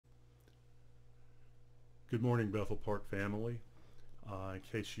Good morning, Bethel Park family. In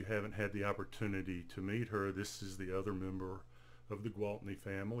case you haven't had the opportunity to meet her, this is the other member of the Gwaltney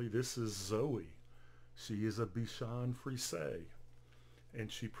family. This is Zoe. She is a Bichon Frise, and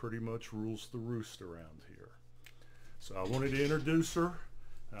she pretty much rules the roost around here. So I wanted to introduce her.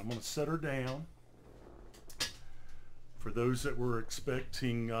 I'm going to set her down. For those that were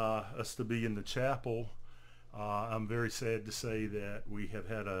expecting us to be in the chapel, I'm very sad to say that we have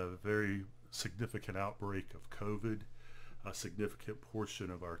had a very significant outbreak of COVID. A significant portion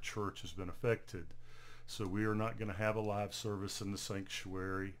of our church has been affected. So we are not going to have a live service in the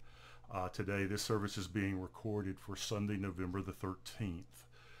sanctuary today. This service is being recorded for Sunday, November the 13th.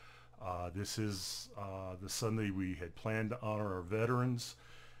 This is the Sunday we had planned to honor our veterans.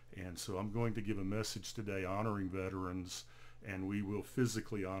 And so I'm going to give a message today honoring veterans, and we will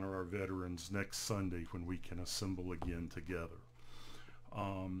physically honor our veterans next Sunday when we can assemble again together.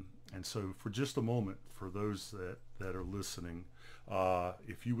 And so for just a moment, for those that are listening,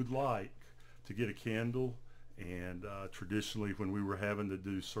 if you would like to get a candle, and traditionally when we were having to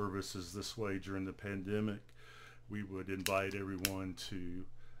do services this way during the pandemic, we would invite everyone to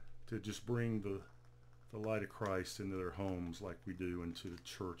just bring the light of Christ into their homes like we do into the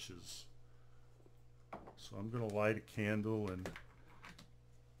churches. So I'm going to light a candle and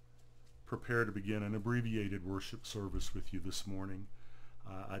prepare to begin an abbreviated worship service with you this morning.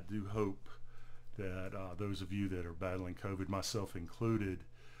 I do hope that those of you that are battling COVID, myself included,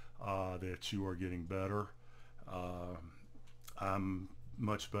 that you are getting better. I'm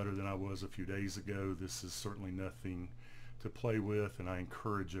much better than I was a few days ago. This is certainly nothing to play with, and I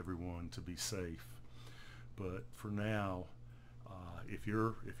encourage everyone to be safe. But for now, if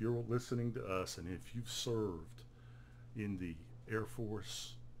you're listening to us, and if you've served in the Air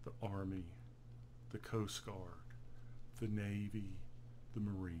Force, the Army, the Coast Guard, the Navy, the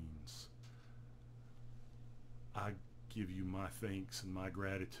Marines, I give you my thanks and my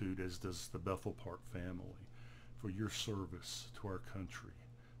gratitude, as does the Bethel Park family, for your service to our country,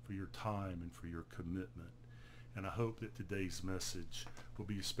 for your time and for your commitment. And I hope that today's message will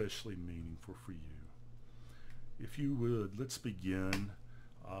be especially meaningful for you. If you would, let's begin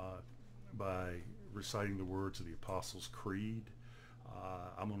by reciting the words of the Apostles' Creed.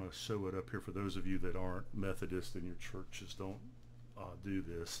 I'm going to show it up here for those of you that aren't Methodist and your churches don't do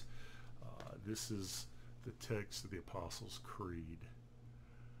this. This is the text of the Apostles' Creed.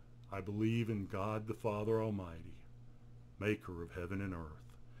 I believe in God the Father Almighty, maker of heaven and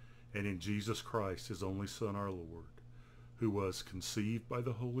earth, and in Jesus Christ, his only Son, our Lord, who was conceived by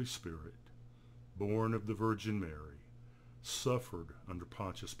the Holy Spirit, born of the Virgin Mary, suffered under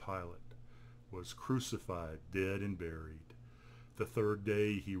Pontius Pilate, was crucified, dead, and buried. The third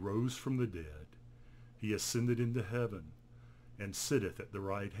day he rose from the dead. He ascended into heaven, and sitteth at the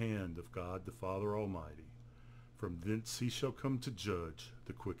right hand of God the Father Almighty. From thence he shall come to judge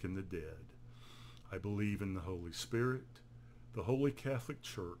the quick and the dead. I believe in the Holy Spirit, the Holy Catholic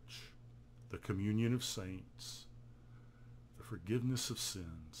Church, the communion of saints, the forgiveness of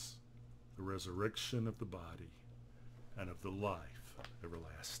sins, the resurrection of the body, and of the life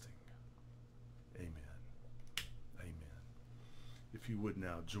everlasting. Amen. Amen. If you would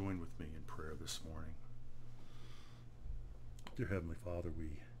now join with me in prayer this morning. Dear Heavenly Father,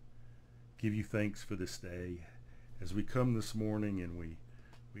 we give you thanks for this day as we come this morning and we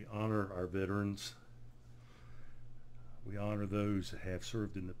honor our veterans. We honor those that have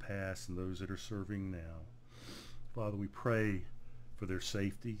served in the past and those that are serving now. Father, we pray for their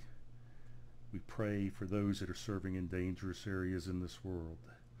safety. We pray for those that are serving in dangerous areas in this world.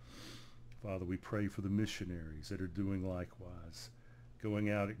 Father, we pray for the missionaries that are doing likewise,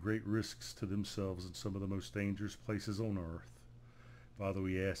 going out at great risks to themselves in some of the most dangerous places on earth. Father,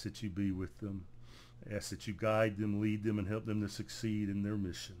 we ask that you be with them. Ask that you guide them, lead them, and help them to succeed in their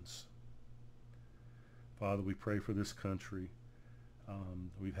missions. Father, we pray for this country.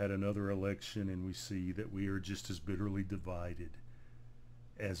 We've had another election, and we see that we are just as bitterly divided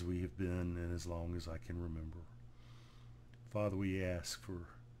as we have been and as long as I can remember. Father, we ask for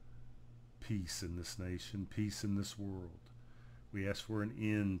peace in this nation, peace in this world. We ask for an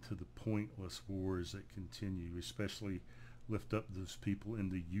end to the pointless wars that continue, especially lift up those people in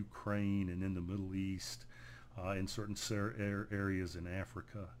the Ukraine and in the Middle East, in certain areas in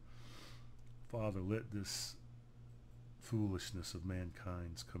Africa. Father, let this foolishness of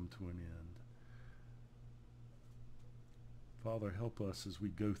mankind come to an end. Father, help us as we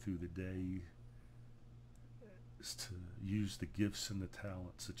go through the day to use the gifts and the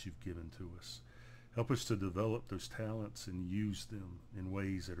talents that you've given to us. Help us to develop those talents and use them in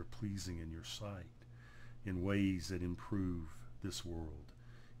ways that are pleasing in your sight, in ways that improve this world,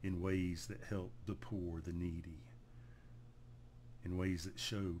 in ways that help the poor, the needy, in ways that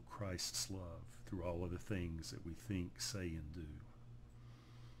show Christ's love through all of the things that we think, say, and do.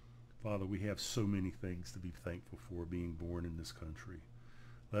 Father, we have so many things to be thankful for being born in this country.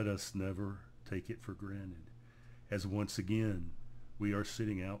 Let us never take it for granted, as once again we are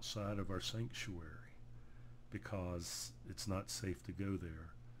sitting outside of our sanctuary because it's not safe to go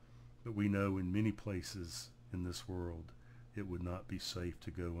there. But we know in many places in this world it would not be safe to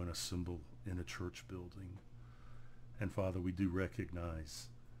go and assemble in a church building. And Father, we do recognize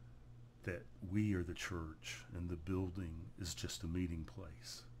that we are the church and the building is just a meeting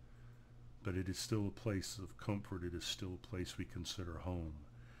place. But it is still a place of comfort. It is still a place we consider home.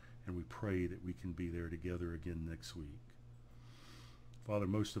 And we pray that we can be there together again next week. Father,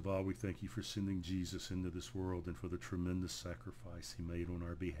 most of all, we thank you for sending Jesus into this world and for the tremendous sacrifice he made on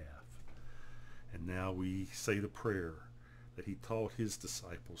our behalf. And now we say the prayer that he taught his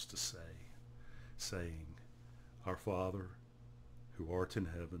disciples to say, saying, Our Father, who art in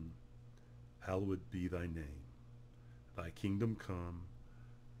heaven, hallowed be thy name. Thy kingdom come,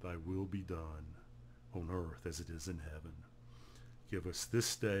 thy will be done on earth as it is in heaven. Give us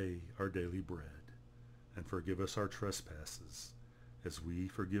this day our daily bread, and forgive us our trespasses, as we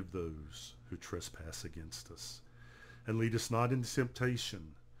forgive those who trespass against us. And lead us not into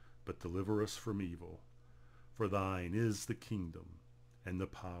temptation, but deliver us from evil. For thine is the kingdom, and the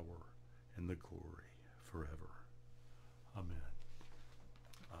power, and the glory forever. Amen.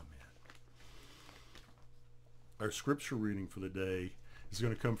 Amen. Our scripture reading for the day is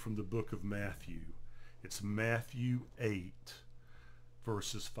going to come from the book of Matthew. It's Matthew 8,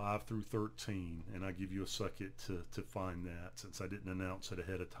 verses 5 through 13. And I give you a second to find that since I didn't announce it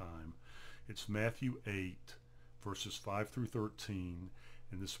ahead of time. It's Matthew 8, verses 5 through 13.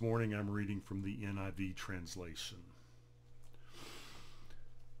 And this morning I'm reading from the NIV translation.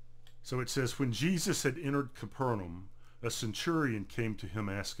 So it says, When Jesus had entered Capernaum, a centurion came to him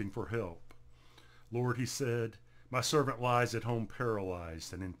asking for help. Lord, he said, my servant lies at home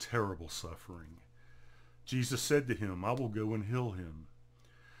paralyzed and in terrible suffering. Jesus said to him, I will go and heal him.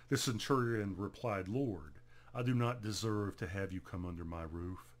 The centurion replied, Lord, I do not deserve to have you come under my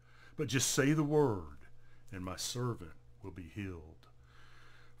roof, but just say the word, and my servant will be healed.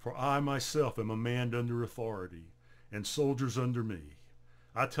 For I myself am a man under authority, and soldiers under me.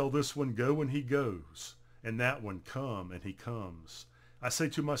 I tell this one, go, and he goes, and that one, come, and he comes. I say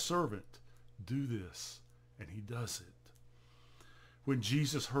to my servant, do this, and he does it. When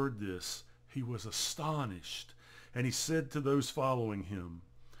Jesus heard this, he was astonished, and he said to those following him,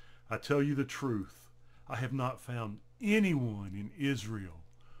 I tell you the truth, I have not found anyone in Israel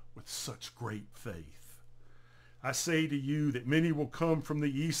with such great faith. I say to you that many will come from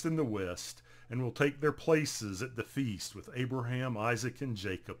the east and the west and will take their places at the feast with Abraham, Isaac, and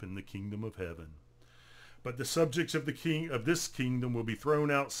Jacob in the kingdom of heaven. But the subjects of this kingdom will be thrown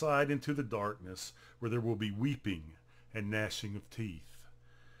outside into the darkness, where there will be weeping and gnashing of teeth.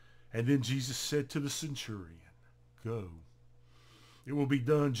 And then Jesus said to the centurion, Go. It will be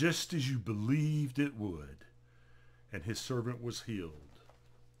done just as you believed it would. And his servant was healed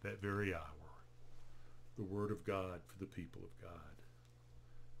that very hour. The word of God for the people of God.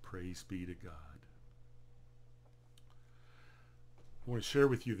 Praise be to God. I want to share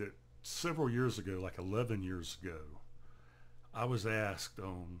with you that several years ago, like 11 years ago, I was asked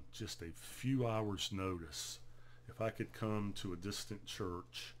on just a few hours' notice if I could come to a distant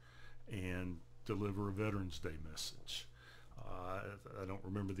church and deliver a Veterans Day message. I don't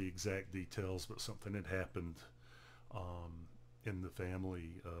remember the exact details, but something had happened in the family,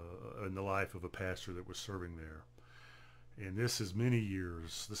 in the life of a pastor that was serving there. And this is many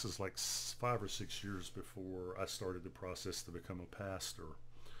years, this is like 5 or 6 years before I started the process to become a pastor.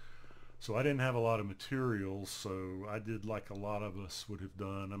 So I didn't have a lot of materials, so I did like a lot of us would have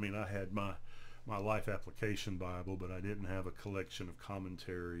done. I mean, I had my life application Bible, but I didn't have a collection of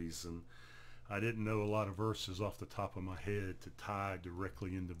commentaries, and I didn't know a lot of verses off the top of my head to tie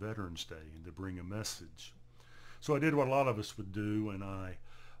directly into Veterans Day and to bring a message. So I did what a lot of us would do, and I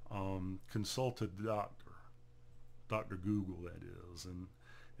consulted the Dr. Google, that is,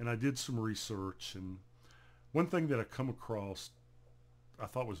 and I did some research. And one thing that I come across I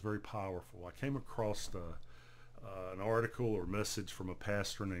thought was very powerful. I came across an article or message from a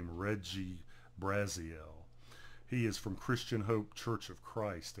pastor named Reggie Braziel. He is from Christian Hope Church of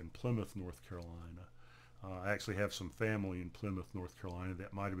Christ in Plymouth, North Carolina. I actually have some family in Plymouth, North Carolina.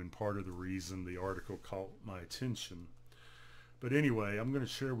 That might have been part of the reason the article caught my attention. But anyway, I'm going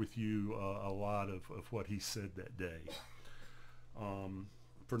to share with you a lot of what he said that day.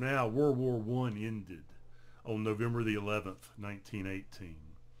 For now, World War I ended on November the 11th, 1918.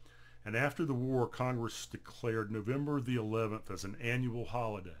 And after the war, Congress declared November the 11th as an annual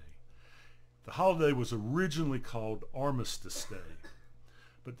holiday. The holiday was originally called Armistice Day,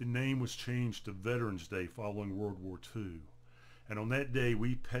 but the name was changed to Veterans Day following World War II. And on that day,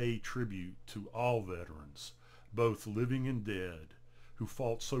 we pay tribute to all veterans, both living and dead, who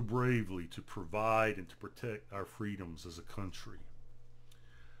fought so bravely to provide and to protect our freedoms as a country.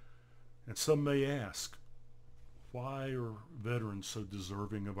 And some may ask, why are veterans so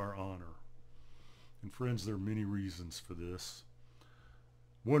deserving of our honor? And friends, there are many reasons for this.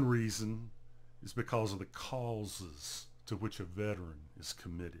 One reason is because of the causes to which a veteran is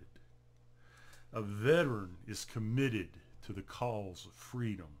committed. A veteran is committed to the cause of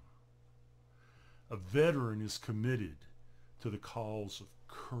freedom. A veteran is committed to the cause of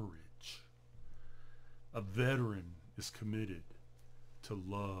courage. A veteran is committed to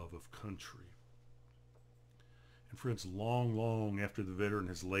love of country. And friends, long, long after the veteran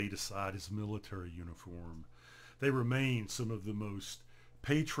has laid aside his military uniform, they remain some of the most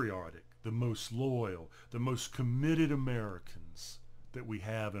patriotic, the most loyal, the most committed Americans that we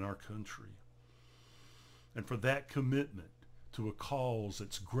have in our country. And for that commitment to a cause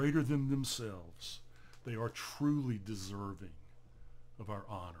that's greater than themselves, they are truly deserving of our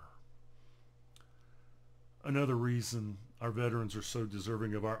honor. Another reason our veterans are so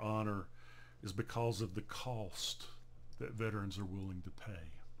deserving of our honor is because of the cost that veterans are willing to pay.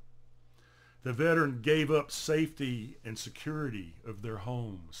 The veteran gave up safety and security of their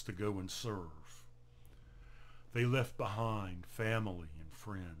homes to go and serve. They left behind family and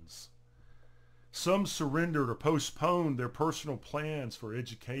friends. Some surrendered or postponed their personal plans for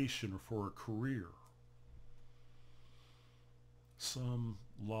education or for a career. Some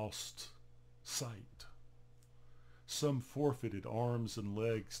lost sight. Some forfeited arms and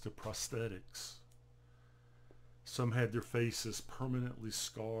legs to prosthetics. Some had their faces permanently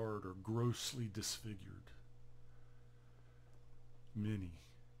scarred or grossly disfigured. Many,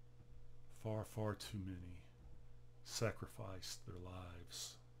 far, far too many, sacrificed their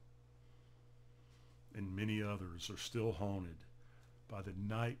lives. And many others are still haunted by the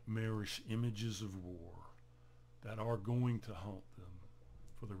nightmarish images of war that are going to haunt them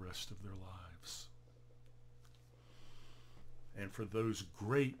for the rest of their lives. And for those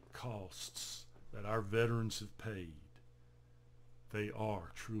great costs that our veterans have paid, they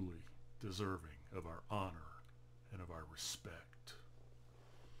are truly deserving of our honor and of our respect.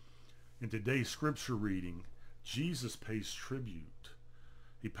 In today's scripture reading, Jesus pays tribute.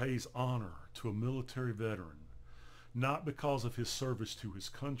 He pays honor to a military veteran, not because of his service to his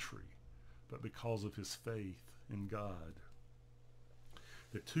country, but because of his faith in God.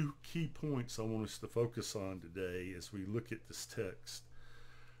 The two key points I want us to focus on today as we look at this text.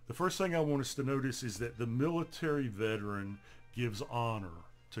 The first thing I want us to notice is that the military veteran gives honor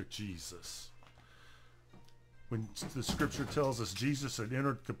to Jesus. When the scripture tells us Jesus had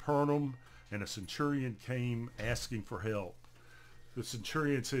entered Capernaum and a centurion came asking for help, the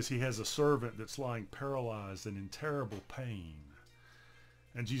centurion says he has a servant that's lying paralyzed and in terrible pain.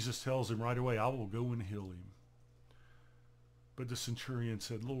 And Jesus tells him right away, I will go and heal him. But the centurion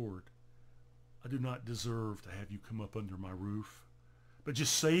said, Lord, I do not deserve to have you come up under my roof, but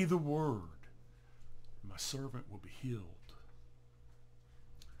just say the word, and my servant will be healed.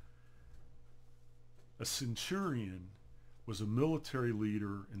 A centurion was a military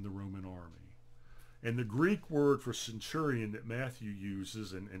leader in the Roman army. And the Greek word for centurion that Matthew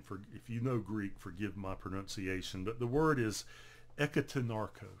uses, and if you know Greek, forgive my pronunciation, but the word is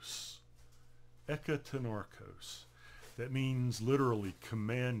ekatenarchos. Ekatenarchos. That means literally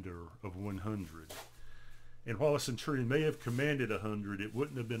commander of 100. And while a centurion may have commanded 100, it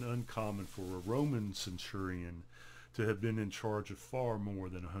wouldn't have been uncommon for a Roman centurion to have been in charge of far more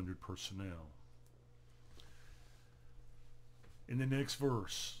than 100 personnel. In the next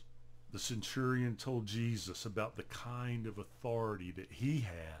verse, the centurion told Jesus about the kind of authority that he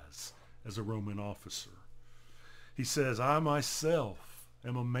has as a Roman officer. He says, I myself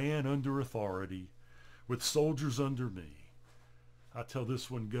am a man under authority, with soldiers under me. I tell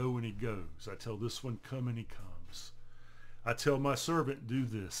this one, go, and he goes. I tell this one, come, and he comes. I tell my servant, do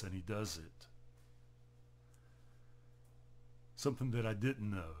this, and he does it. Something that I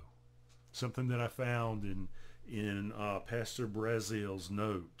didn't know. Something that I found in Pastor Brazil's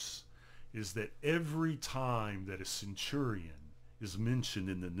notes is that every time that a centurion is mentioned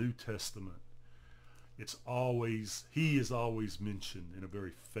in the New Testament, he is always mentioned in a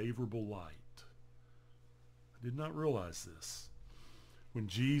very favorable light. I did not realize this. When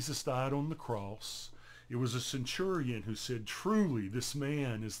Jesus died on the cross, it was a centurion who said, truly, this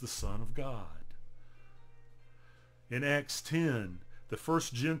man is the Son of God. In Acts 10, The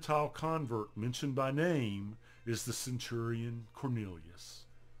first Gentile convert mentioned by name is the centurion Cornelius.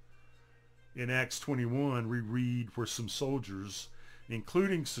 In Acts 21, we read where some soldiers,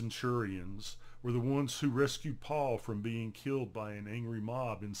 including centurions, were the ones who rescued Paul from being killed by an angry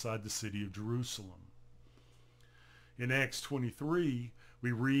mob inside the city of Jerusalem. In Acts 23,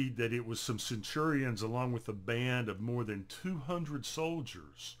 we read that it was some centurions along with a band of more than 200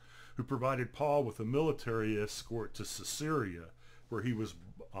 soldiers who provided Paul with a military escort to Caesarea, where he was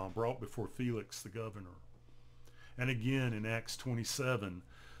brought before Felix the governor. And again in Acts 27,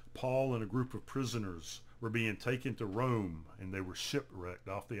 Paul and a group of prisoners were being taken to Rome, and they were shipwrecked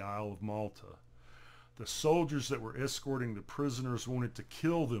off the Isle of Malta. The soldiers that were escorting the prisoners wanted to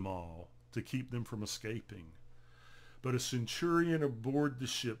kill them all to keep them from escaping. But a centurion aboard the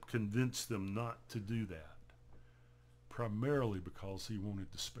ship convinced them not to do that, primarily because he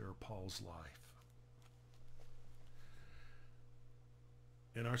wanted to spare Paul's life.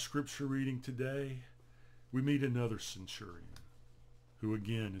 In our scripture reading today, we meet another centurion who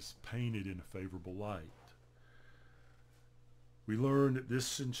again is painted in a favorable light. We learn that this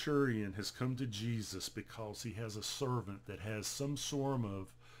centurion has come to Jesus because he has a servant that has some form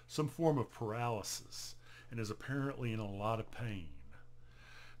of paralysis and is apparently in a lot of pain.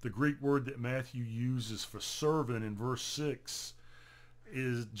 The Greek word that Matthew uses for servant in verse 6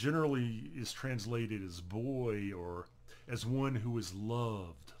 is generally translated as boy or as one who is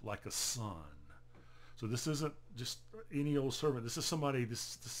loved like a son. So this isn't just any old servant. This is somebody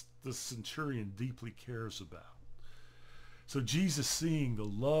this centurion deeply cares about. So Jesus, seeing the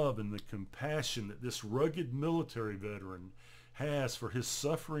love and the compassion that this rugged military veteran has for his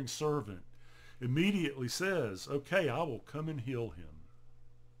suffering servant, immediately says, okay, I will come and heal him.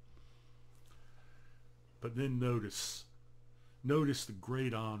 But then notice the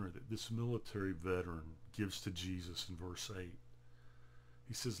great honor that this military veteran gives to Jesus in verse 8.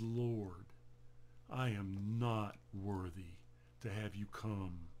 He says, Lord, I am not worthy to have you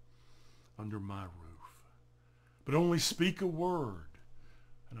come under my roof, but only speak a word,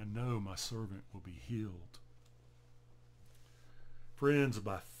 and I know my servant will be healed. Friends,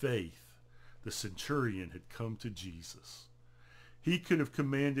 by faith, the centurion had come to Jesus. He could have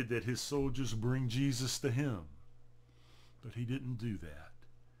commanded that his soldiers bring Jesus to him, but he didn't do that.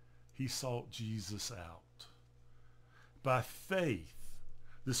 He sought Jesus out. By faith,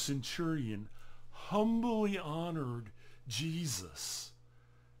 the centurion humbly honored Jesus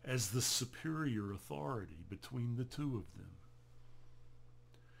as the superior authority between the two of them.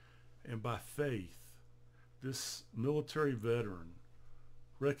 And by faith, this military veteran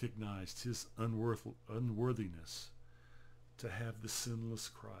recognized his unworthiness to have the sinless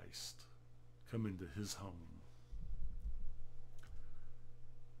Christ come into his home.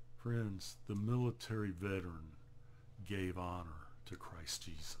 Friends, the military veteran gave honor to Christ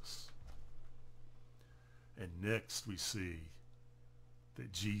Jesus. And next we see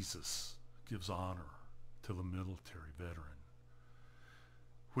that Jesus gives honor to the military veteran.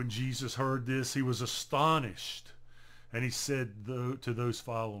 When Jesus heard this, he was astonished, and he said to those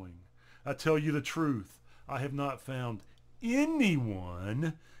following, I tell you the truth, I have not found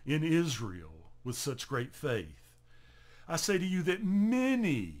anyone in Israel with such great faith. I say to you that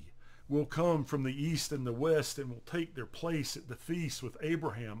many will come from the east and the west and will take their place at the feast with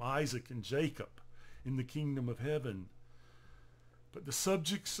Abraham, Isaac, and Jacob in the kingdom of heaven. But the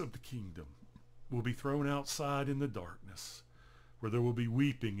subjects of the kingdom will be thrown outside in the darkness, where there will be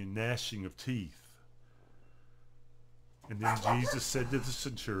weeping and gnashing of teeth. And then Jesus said to the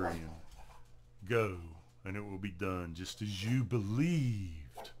centurion, go, and it will be done just as you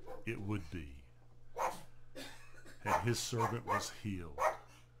believed it would be. And his servant was healed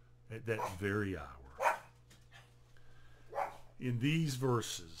at that very hour. In these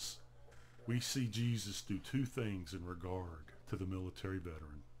verses, we see Jesus do two things in regard to the military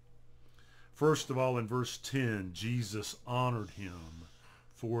veteran. First of all, in verse 10, Jesus honored him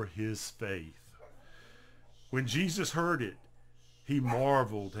for his faith. When Jesus heard it, he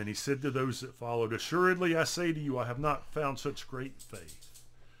marveled, and he said to those that followed, assuredly I say to you, I have not found such great faith,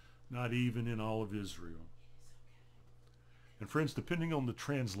 not even in all of Israel. And friends, depending on the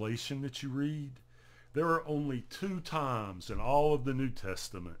translation that you read, there are only 2 times in all of the New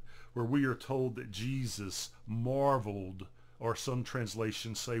Testament where we are told that Jesus marveled, or some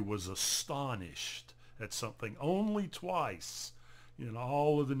translations say was astonished at something. Only twice in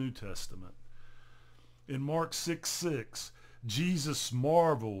all of the New Testament. In Mark 6:6, Jesus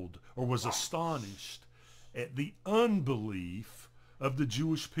marveled or was astonished at the unbelief of the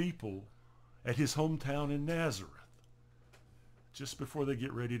Jewish people at his hometown in Nazareth, just before they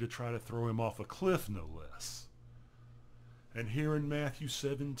get ready to try to throw him off a cliff, no less. And here in Matthew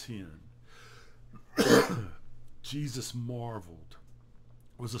 7:10, Jesus marveled,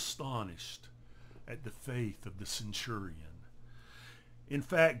 was astonished at the faith of the centurion. In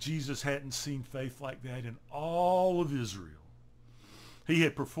fact, Jesus hadn't seen faith like that in all of Israel. He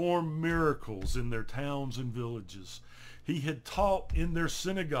had performed miracles in their towns and villages. He had taught in their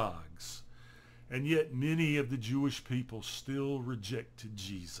synagogues. And yet many of the Jewish people still rejected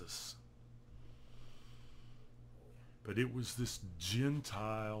Jesus. But it was this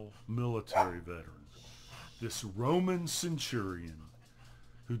Gentile military veteran, this Roman centurion,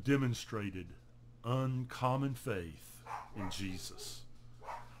 who demonstrated uncommon faith in Jesus.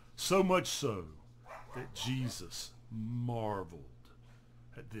 So much so that Jesus marveled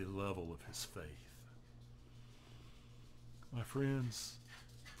at the level of his faith. My friends,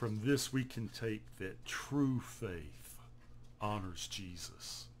 from this we can take that true faith honors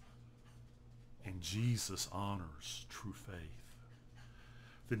Jesus, and Jesus honors true faith.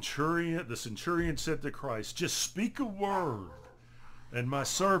 The centurion said to Christ, "Just speak a word, and my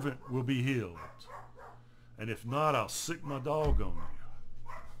servant will be healed. And if not, I'll sick my dog on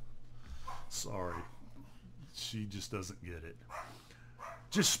you." Sorry, she just doesn't get it.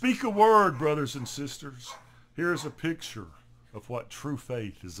 Just speak a word, brothers and sisters. Here's a picture of what true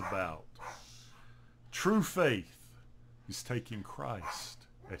faith is about. True faith is taking Christ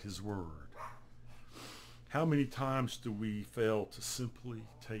at his word. How many times do we fail to simply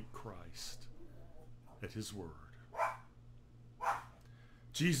take Christ at his word?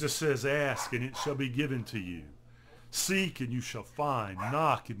 Jesus says, "Ask and it shall be given to you. Seek and you shall find.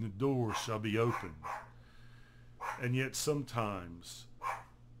 Knock and the door shall be opened." And yet sometimes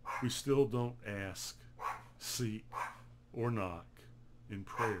we still don't ask, seek, or knock in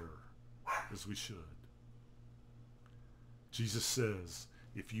prayer as we should. Jesus says,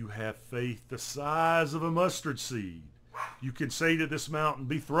 if you have faith the size of a mustard seed, you can say to this mountain,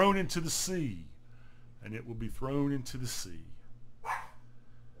 "Be thrown into the sea," and it will be thrown into the sea.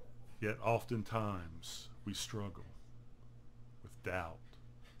 Yet oftentimes we struggle with doubt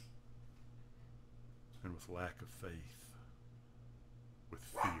and with lack of faith, with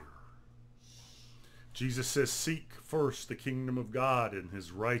fear. Jesus says, "Seek first the kingdom of God and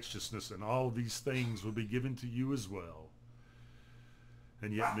his righteousness, and all these things will be given to you as well."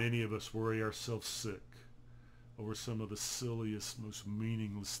 And yet many of us worry ourselves sick over some of the silliest, most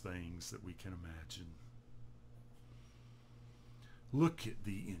meaningless things that we can imagine. Look at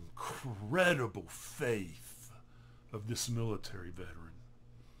the incredible faith of this military veteran.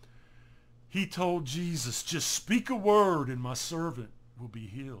 He told Jesus, "Just speak a word and my servant will be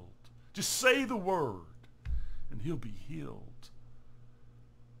healed." Just say the word and he'll be healed.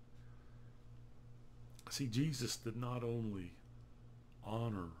 See, Jesus did not only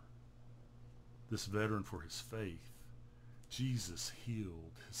honor this veteran for his faith, Jesus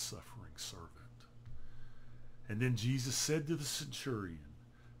healed his suffering servant. And then Jesus said to the centurion,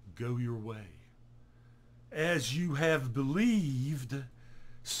 "Go your way. As you have believed,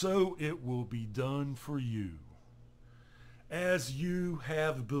 so it will be done for you." As you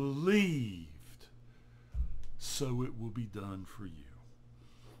have believed, so it will be done for you.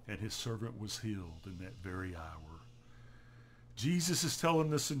 And his servant was healed in that very hour. Jesus is telling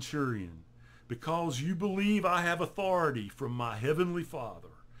the centurion, because you believe I have authority from my heavenly Father,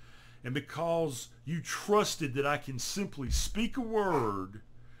 and because you trusted that I can simply speak a word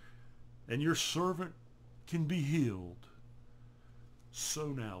and your servant can be healed,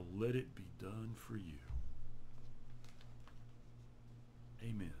 so now let it be done for you.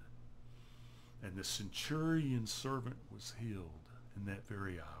 Amen. And the centurion's servant was healed in that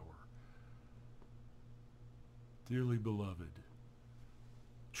very hour. Dearly beloved,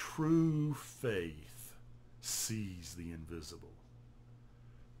 true faith sees the invisible.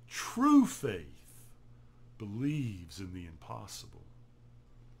 True faith believes in the impossible.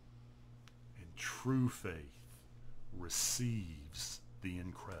 And true faith receives the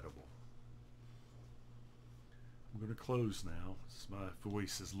incredible. I'm going to close now. My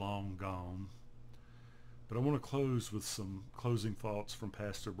voice is long gone. But I want to close with some closing thoughts from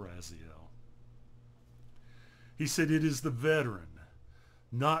Pastor Braziel. He said, "It is the veteran,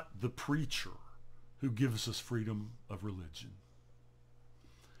 not the preacher, who gives us freedom of religion.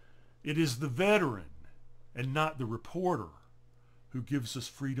 It is the veteran and not the reporter who gives us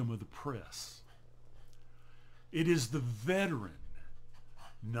freedom of the press. It is the veteran,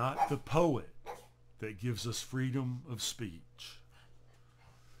 not the poet, that gives us freedom of speech.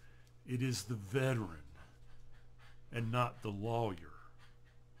 It is the veteran and not the lawyer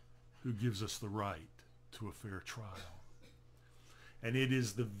who gives us the right to a fair trial. And it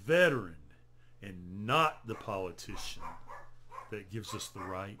is the veteran and not the politician that gives us the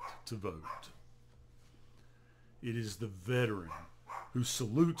right to vote. It is the veteran who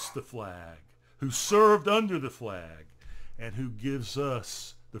salutes the flag, who served under the flag, and who gives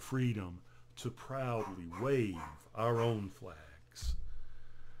us the freedom to proudly wave our own flags.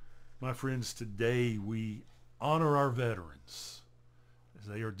 My friends, today we honor our veterans as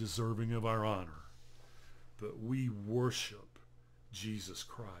they are deserving of our honor, but we worship Jesus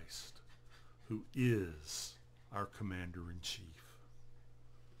Christ, who is our Commander-in-Chief.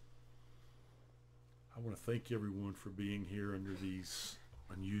 I want to thank everyone for being here under these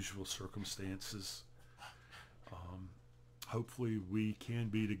unusual circumstances. Hopefully we can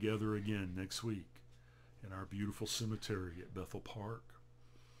be together again next week in our beautiful cemetery at Bethel Park.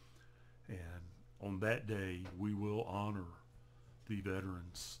 And on that day, we will honor the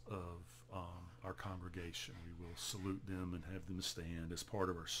veterans of our congregation. We will salute them and have them stand as part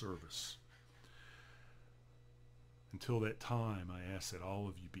of our service. Until that time, I ask that all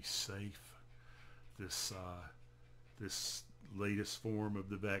of you be safe. This latest form of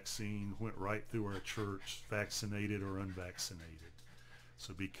the vaccine went right through our church, vaccinated or unvaccinated.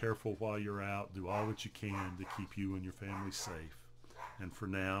 So be careful while you're out. Do all that you can to keep you and your family safe. And for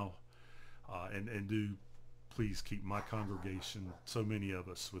now, and do please keep my congregation, so many of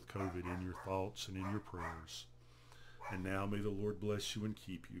us with COVID, in your thoughts and in your prayers. And now may the Lord bless you and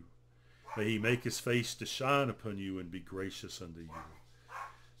keep you. May he make his face to shine upon you and be gracious unto you.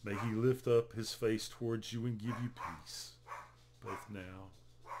 May he lift up his face towards you and give you peace, both now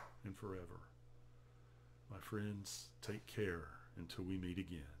and forever. My friends, take care until we meet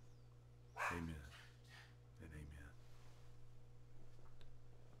again. Amen.